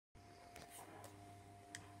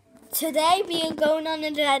Today we are going on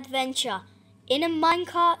an adventure in a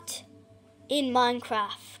minecart in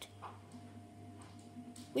Minecraft.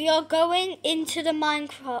 We are going into the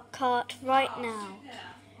minecart right now.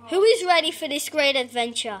 Who is ready for this great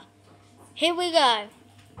adventure? Here we go.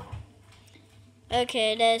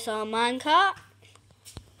 Okay, there's our minecart.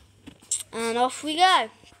 And off we go.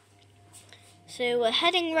 So we're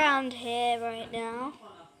heading round here right now.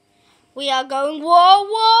 We are going, whoa,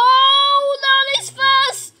 that is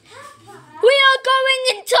fast! We are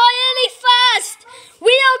going entirely fast!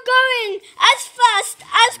 We are going as fast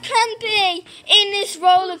as can be in this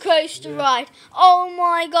roller coaster ride. Oh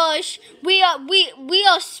my gosh, we are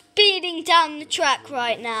speeding down the track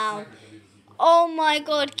right now. Oh my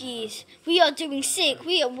god, geez, we are doing sick.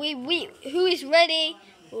 Who is ready?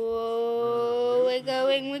 Oh, we're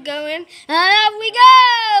going, and up we go!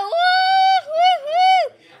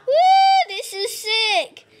 Woo! This is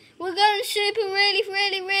sick. We're going super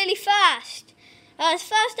really fast. As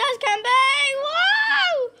fast as can be.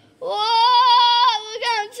 Whoa! We're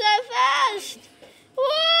going so fast.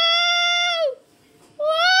 Whoa!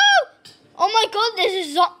 Oh my god,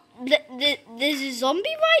 there's a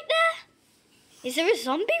zombie right there. Is there a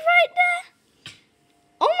zombie right there?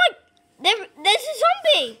 Oh my, there's a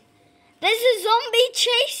zombie. There's a zombie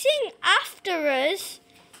chasing after us.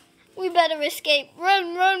 We better escape.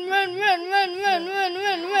 Run.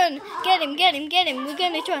 Get him.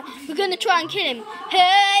 We're gonna try and kill him.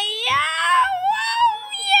 Hey,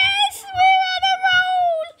 yes,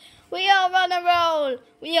 we're on a roll.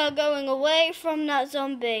 We are going away from that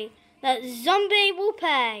zombie. That zombie will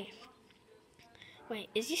pay. Wait,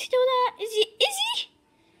 is he still there? Is he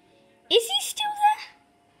still there?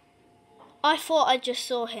 I thought I just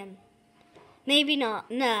saw him. Maybe not.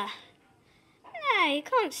 Nah. You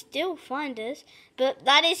can't still find us. But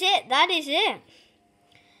that is it.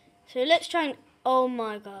 So let's try and... Oh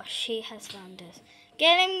my gosh, he has found us.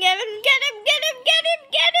 Get him.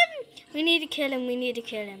 We need to kill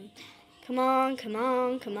him. Come on.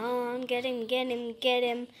 Get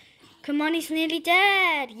him. Come on, he's nearly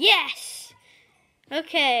dead. Yes!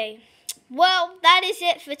 Okay. Well, that is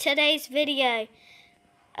it for today's video.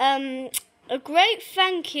 A great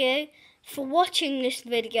thank you for watching this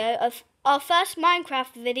video of our first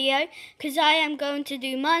Minecraft video, because I am going to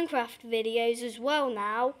do Minecraft videos as well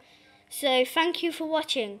now. So thank you for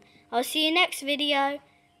watching. I'll see you next video.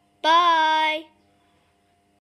 Bye.